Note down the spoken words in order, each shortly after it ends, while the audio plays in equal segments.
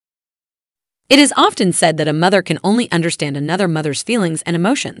It is often said that a mother can only understand another mother's feelings and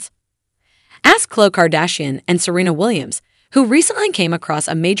emotions. Ask Khloe Kardashian and Serena Williams, who recently came across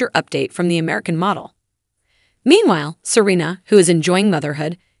a major update from the American model. Meanwhile, Serena, who is enjoying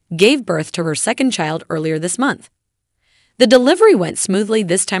motherhood, gave birth to her second child earlier this month. The delivery went smoothly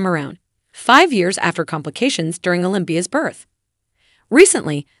this time around, 5 years after complications during Olympia's birth.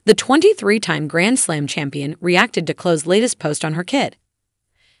 Recently, the 23-time Grand Slam champion reacted to Khloe's latest post on her kid.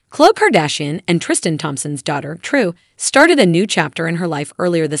 Khloe Kardashian and Tristan Thompson's daughter, True, started a new chapter in her life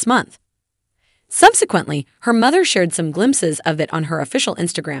earlier this month. Subsequently, her mother shared some glimpses of it on her official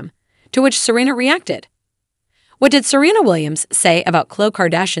Instagram, to which Serena reacted. What did Serena Williams say about Khloe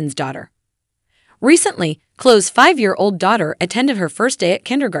Kardashian's daughter? Recently, Khloe's 5-year-old daughter attended her first day at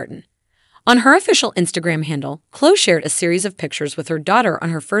kindergarten. On her official Instagram handle, Khloe shared a series of pictures with her daughter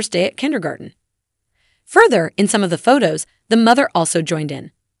on her first day at kindergarten. Further, in some of the photos, the mother also joined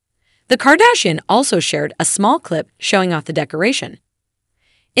in. The Kardashian also shared a small clip showing off the decoration.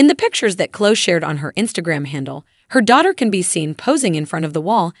 In the pictures that Khloe shared on her Instagram handle, her daughter can be seen posing in front of the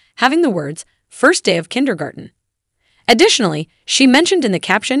wall, having the words, "First day of kindergarten." Additionally, she mentioned in the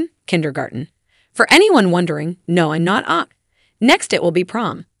caption, "Kindergarten." For anyone wondering, no, I'm not Ak. Next it will be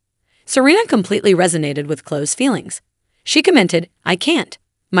prom. Serena completely resonated with Khloe's feelings. She commented, "I can't.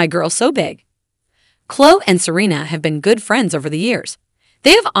 My girl's so big." Khloe and Serena have been good friends over the years.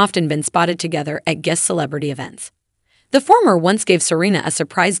 They have often been spotted together at guest celebrity events. The former once gave Serena a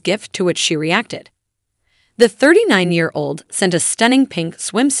surprise gift to which she reacted. The 39-year-old sent a stunning pink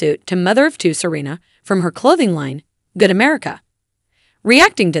swimsuit to mother of two Serena from her clothing line, Good America.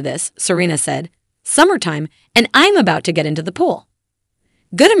 Reacting to this, Serena said, "Summertime, and I'm about to get into the pool."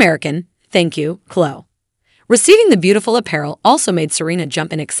 Good American, thank you, Khloe. Receiving the beautiful apparel also made Serena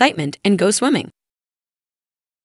jump in excitement and go swimming.